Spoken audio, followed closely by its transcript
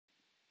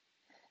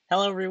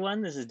Hello,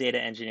 everyone. This is Data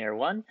Engineer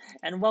 1,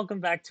 and welcome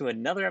back to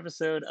another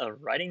episode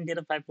of Writing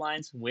Data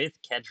Pipelines with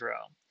Kedro.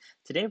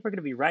 Today, we're going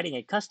to be writing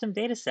a custom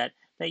dataset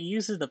that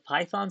uses the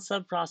Python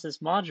subprocess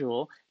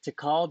module to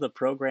call the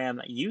program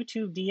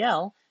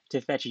YouTubeDL to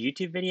fetch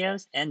YouTube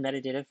videos and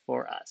metadata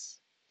for us.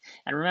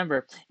 And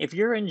remember, if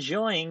you're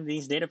enjoying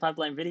these data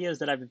pipeline videos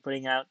that I've been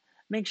putting out,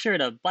 make sure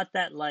to butt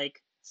that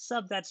like,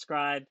 sub that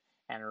scribe,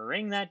 and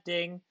ring that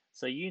ding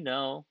so you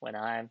know when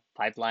I'm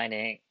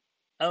pipelining.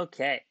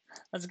 Okay,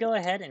 let's go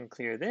ahead and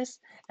clear this,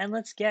 and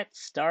let's get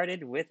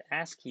started with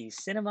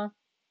asciinema.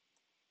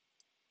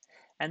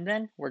 And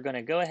then we're going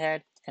to go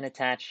ahead and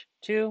attach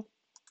to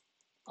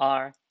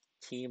our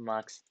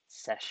tmux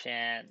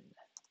session.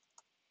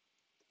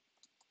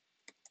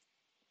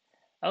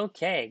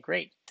 Okay,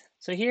 great.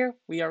 So here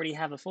we already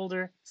have a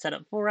folder set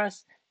up for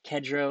us,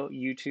 Kedro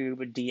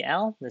YouTube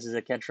DL. This is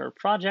a Kedro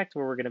project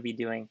where we're going to be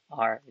doing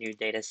our new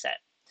data set.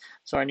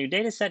 So our new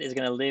data set is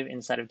going to live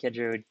inside of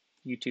Kedro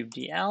YouTube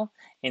DL,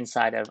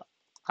 inside of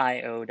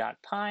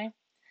io.py,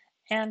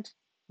 and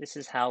this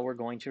is how we're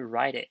going to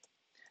write it.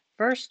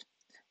 First,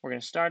 we're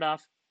going to start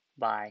off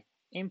by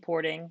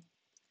importing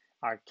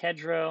our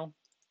Kedro.io.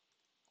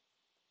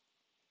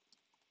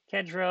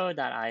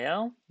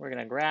 We're going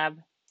to grab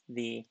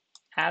the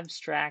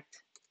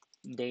abstract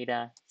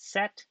data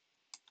set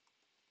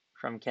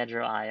from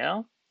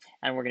Kedro.io,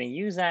 and we're going to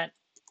use that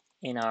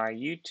in our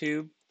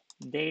YouTube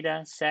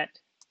data set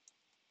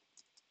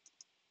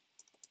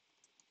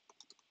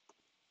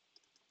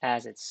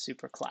as its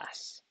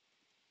superclass.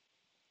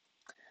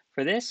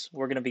 For this,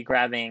 we're going to be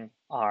grabbing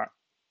our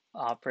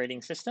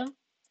operating system,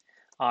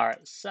 our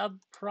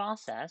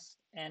subprocess,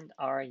 and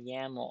our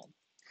YAML.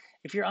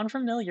 If you're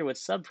unfamiliar with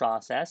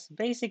subprocess,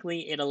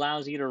 basically it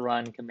allows you to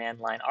run command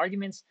line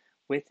arguments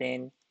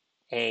within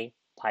a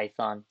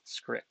Python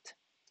script.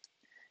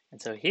 And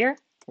so here,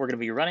 we're going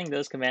to be running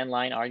those command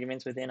line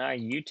arguments within our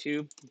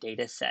YouTube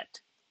data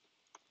set.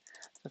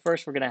 So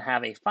first, we're going to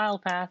have a file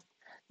path.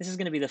 This is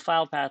going to be the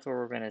file path where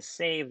we're going to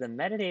save the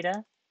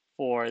metadata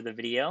for the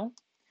video.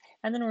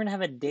 And then we're going to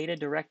have a data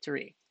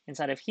directory.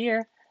 Inside of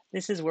here,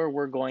 this is where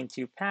we're going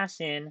to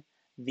pass in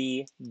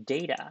the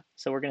data.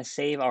 So we're going to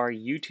save our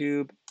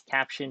YouTube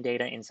caption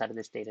data inside of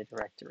this data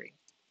directory.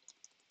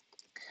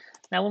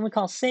 Now, when we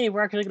call save,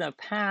 we're actually going to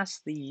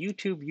pass the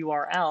YouTube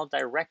URL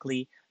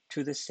directly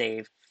to the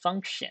save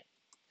function.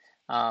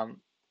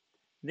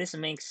 This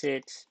makes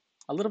it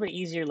a little bit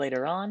easier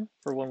later on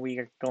for when we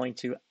are going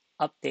to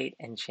update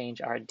and change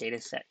our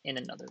data set in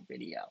another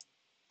video.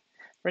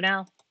 For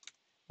now,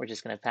 we're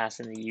just going to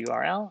pass in the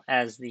URL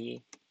as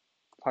the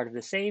part of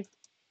the save.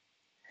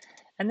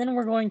 And then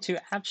we're going to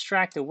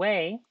abstract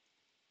away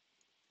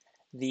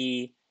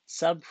the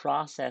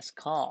subprocess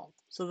call.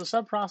 So the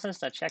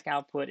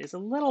subprocess.checkoutput is a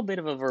little bit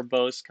of a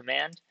verbose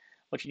command.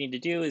 What you need to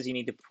do is you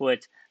need to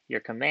put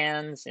your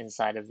commands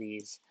inside of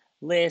these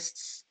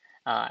lists,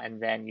 and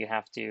then you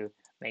have to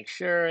make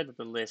sure that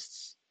the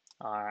lists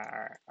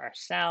are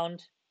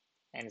sound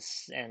and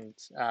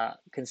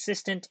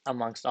consistent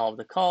amongst all of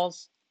the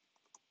calls.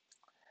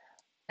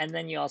 And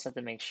then you also have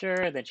to make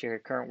sure that your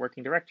current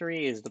working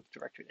directory is the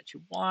directory that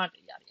you want,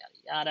 yada,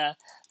 yada, yada.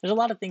 There's a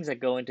lot of things that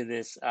go into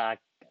this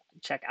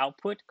check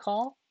output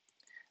call.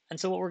 And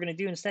so what we're going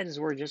to do instead is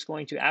we're just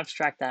going to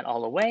abstract that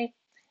all away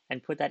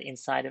and put that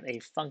inside of a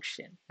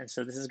function. And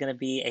so this is going to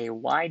be a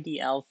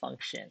YDL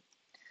function.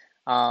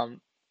 The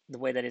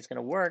way that it's going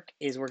to work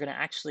is we're going to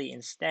actually,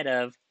 instead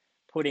of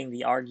putting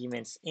the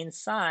arguments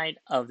inside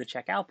of the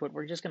check output,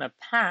 we're just going to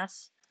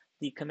pass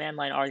the command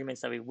line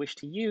arguments that we wish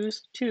to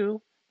use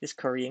to this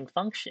currying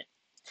function.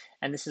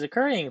 And this is a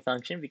currying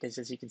function because,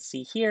 as you can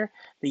see here,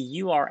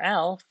 the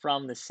URL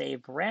from the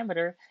save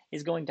parameter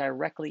is going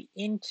directly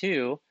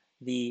into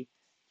the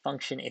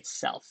function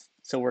itself.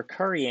 So we're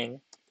currying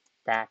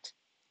that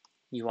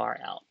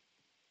URL.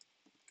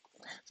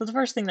 So the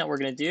first thing that we're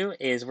going to do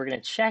is we're going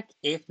to check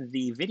if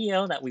the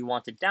video that we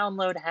want to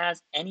download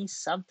has any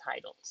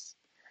subtitles.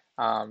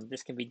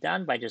 This can be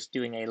done by just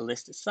doing a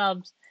list of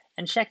subs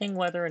and checking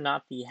whether or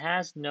not the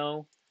has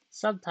no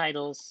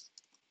subtitles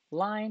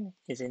line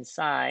is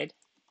inside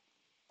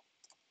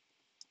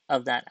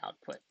of that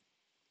output.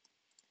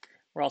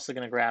 We're also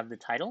going to grab the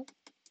title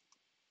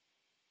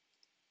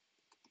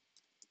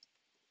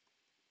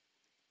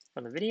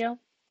from the video,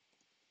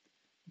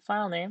 the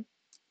file name,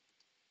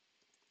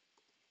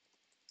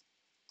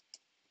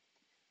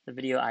 the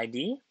video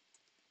ID,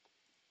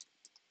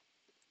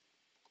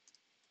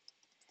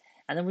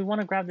 and then we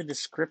want to grab the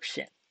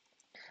description.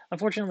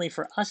 Unfortunately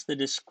for us, the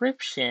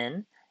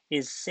description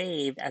is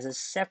saved as a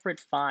separate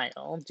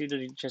file due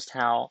to just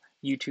how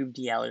YouTube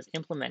DL is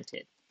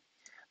implemented.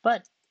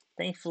 But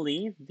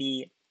thankfully,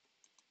 the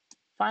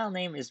file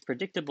name is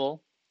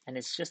predictable, and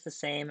it's just the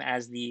same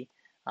as the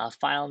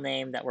file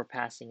name that we're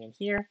passing in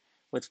here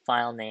with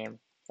file name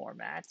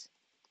format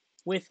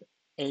with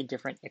a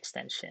different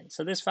extension.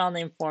 So this file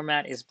name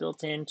format is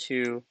built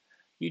into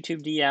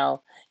YouTube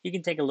DL. You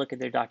can take a look at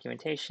their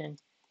documentation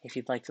if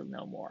you'd like to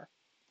know more.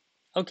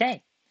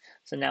 Okay,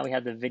 so now we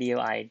have the video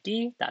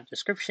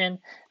ID.description,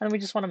 and we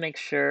just want to make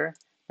sure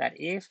that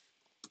if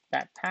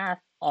that path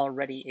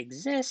already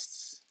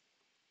exists,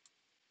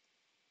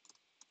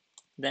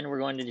 then we're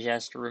going to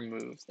just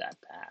remove that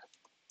path.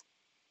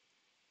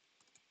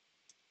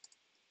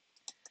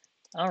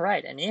 All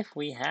right, and if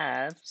we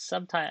have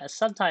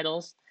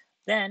subtitles,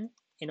 then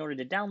in order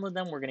to download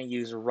them, we're going to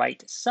use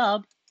write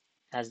sub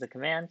as the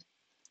command.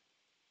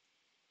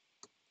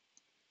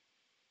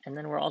 And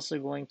then we're also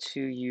going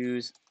to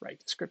use write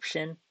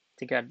description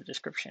to grab the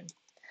description.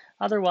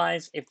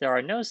 Otherwise, if there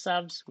are no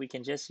subs, we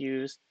can just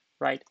use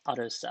write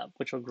auto sub,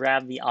 which will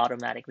grab the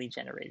automatically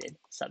generated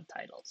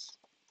subtitles.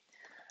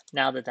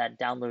 Now that that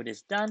download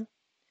is done,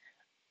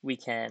 we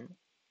can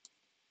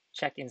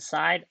check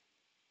inside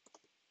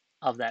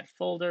of that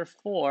folder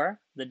for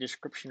the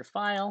description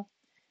file,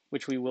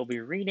 which we will be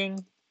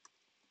reading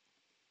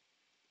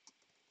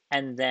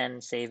and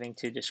then saving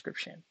to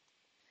description.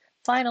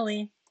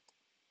 Finally,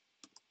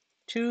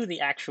 to the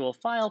actual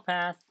file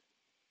path,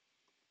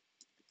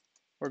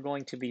 we're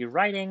going to be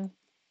writing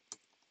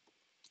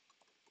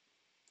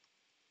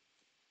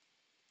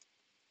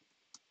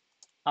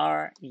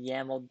our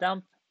YAML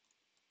dump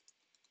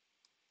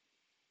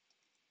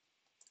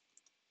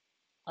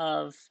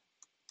of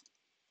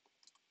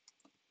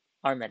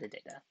our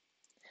metadata.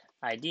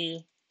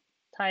 ID,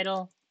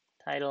 title,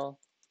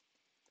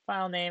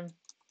 file name,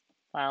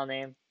 file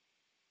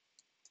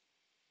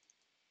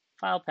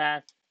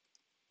path,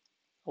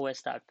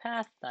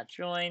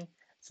 os.path.join.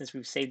 Since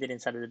we've saved it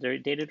inside of the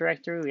data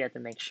directory, we have to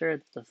make sure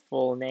that the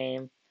full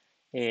name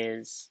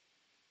is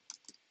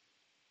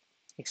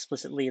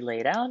explicitly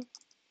laid out.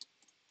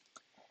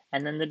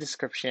 And then the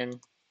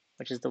description,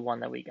 which is the one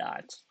that we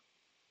got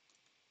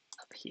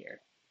up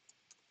here.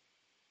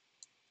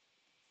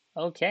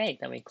 Okay,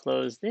 then we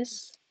close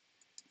this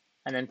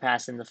and then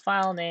pass in the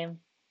file name,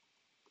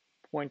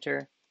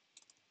 pointer,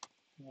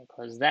 and then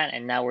close that.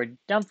 And now we're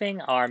dumping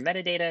our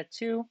metadata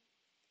to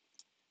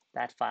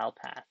that file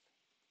path.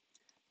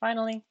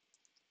 Finally,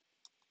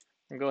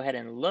 we'll go ahead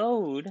and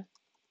load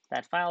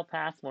that file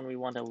path when we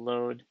want to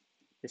load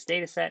this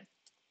data set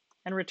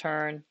and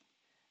return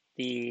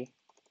the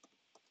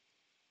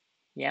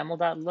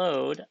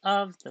YAML.load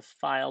of the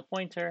file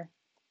pointer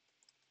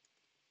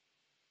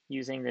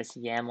using this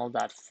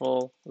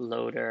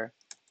YAML.fullLoader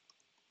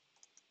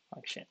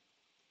function.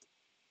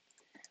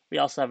 We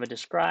also have a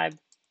describe.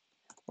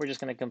 We're just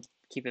going to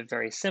keep it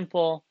very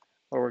simple,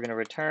 where we're going to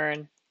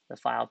return the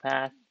file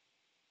path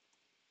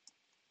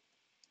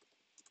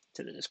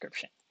to the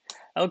description.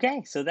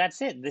 Okay, so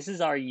that's it. This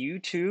is our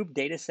YouTube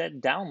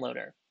dataset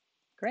downloader.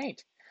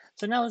 Great.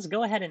 So now let's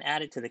go ahead and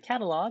add it to the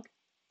catalog.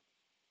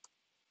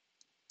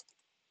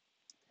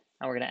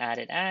 And we're going to add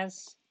it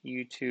as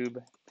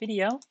YouTube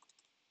video,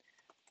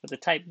 with the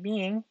type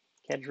being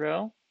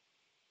Kedro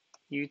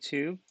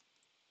YouTube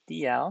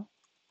DL.io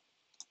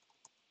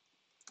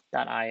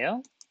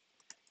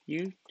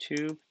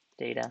YouTube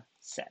data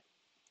set.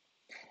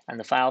 And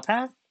the file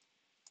path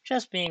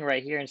just being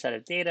right here instead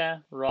of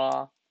data,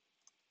 raw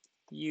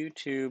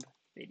YouTube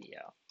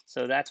video.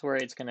 So that's where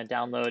it's going to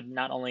download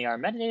not only our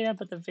metadata,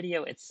 but the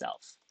video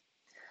itself.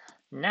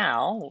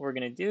 Now, what we're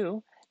going to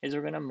do is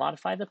we're going to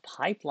modify the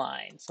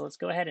pipeline. So let's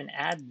go ahead and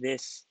add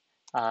this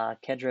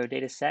Kedro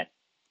data set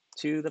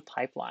to the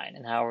pipeline.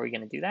 And how are we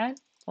going to do that?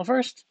 Well,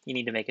 first, you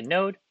need to make a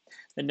node.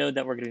 The node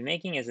that we're going to be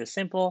making is a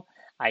simple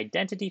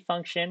identity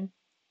function,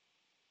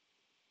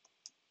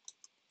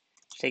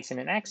 which takes in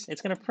an x.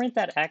 It's going to print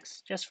that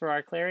x just for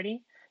our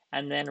clarity,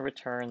 and then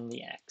return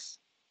the x.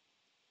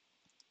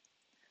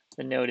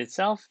 The node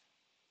itself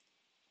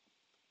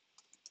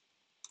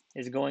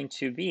is going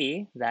to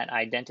be that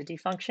identity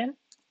function,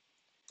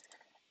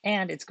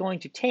 and it's going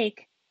to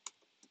take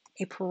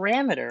a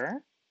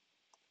parameter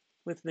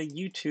with the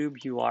YouTube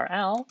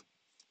URL,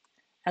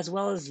 as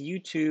well as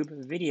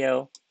YouTube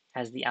video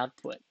as the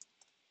output.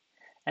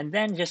 And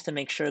then just to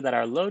make sure that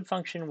our load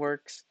function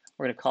works,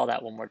 we're going to call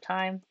that one more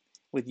time,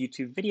 with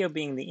YouTube video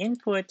being the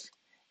input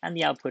and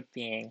the output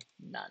being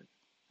none.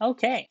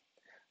 Okay,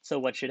 so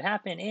what should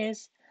happen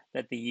is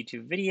that the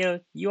YouTube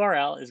video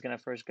URL is going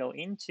to first go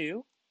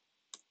into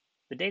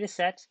the data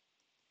set.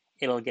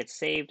 It'll get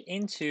saved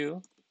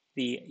into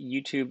the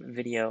YouTube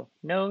video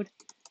node,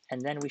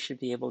 and then we should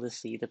be able to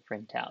see the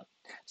printout.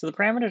 So the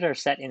parameters are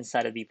set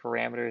inside of the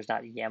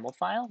parameters.yaml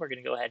file. We're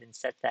going to go ahead and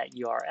set that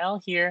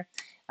URL here,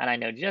 and I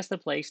know just the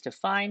place to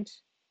find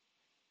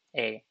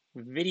a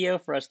video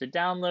for us to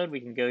download.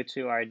 We can go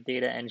to our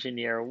Data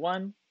Engineer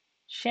 1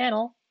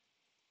 channel,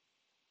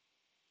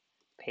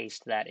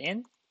 paste that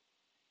in,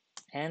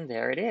 and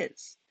there it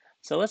is.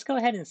 So let's go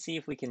ahead and see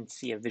if we can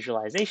see a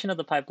visualization of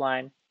the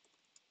pipeline,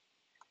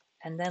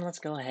 and then let's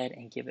go ahead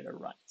and give it a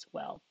run as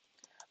well.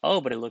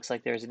 Oh, but it looks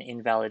like there's an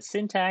invalid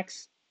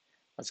syntax.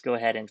 Let's go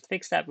ahead and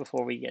fix that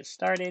before we get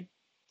started.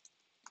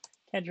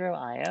 Kedro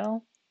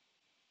IO,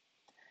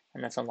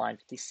 and that's on line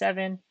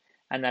 57,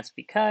 and that's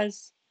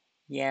because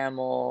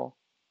YAML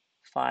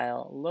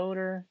file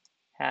loader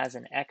has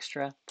an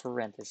extra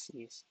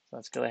parentheses. So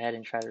let's go ahead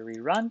and try to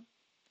rerun, and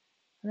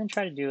then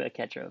try to do a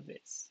Kedro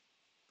viz.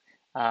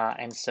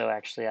 And so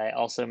actually I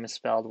also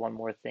misspelled one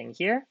more thing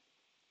here,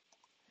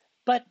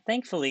 but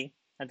thankfully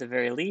at the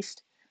very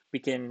least, we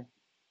can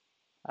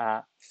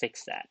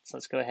fix that. So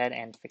let's go ahead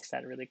and fix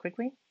that really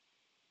quickly.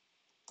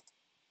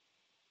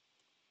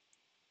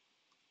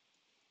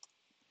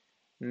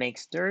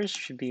 Makes ders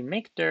should be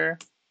make dir.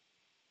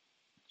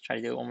 Let's try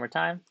to do it one more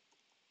time.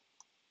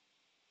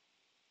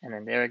 And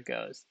then there it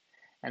goes.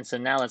 And so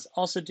now let's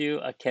also do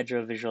a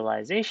Kedro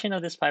visualization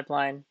of this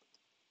pipeline.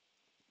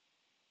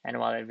 And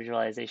while that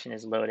visualization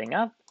is loading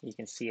up, you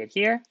can see it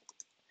here.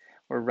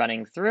 We're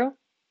running through.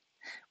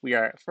 We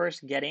are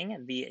first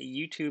getting the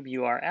YouTube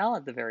URL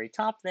at the very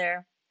top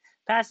there,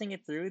 passing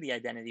it through the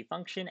identity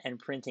function and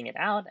printing it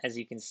out, as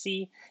you can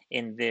see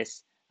in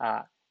this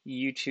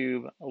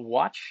YouTube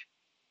watch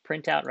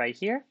printout right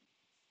here.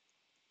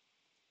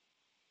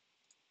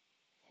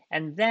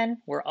 And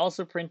then we're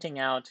also printing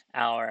out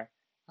our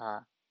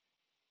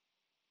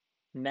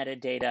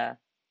metadata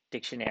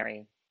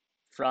dictionary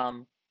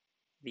from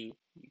the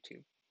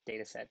YouTube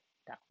dataset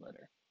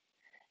downloader.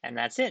 And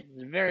that's it.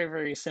 Very,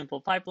 very simple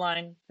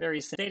pipeline,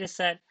 very simple data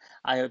set.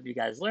 I hope you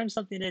guys learned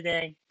something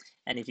today.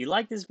 And if you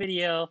like this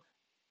video,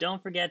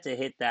 don't forget to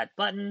hit that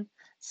button,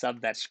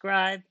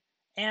 subscribe,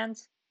 and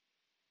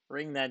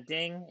ring that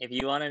ding if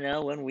you want to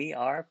know when we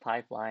are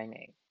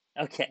pipelining.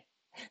 Okay,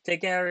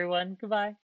 take care, everyone. Goodbye.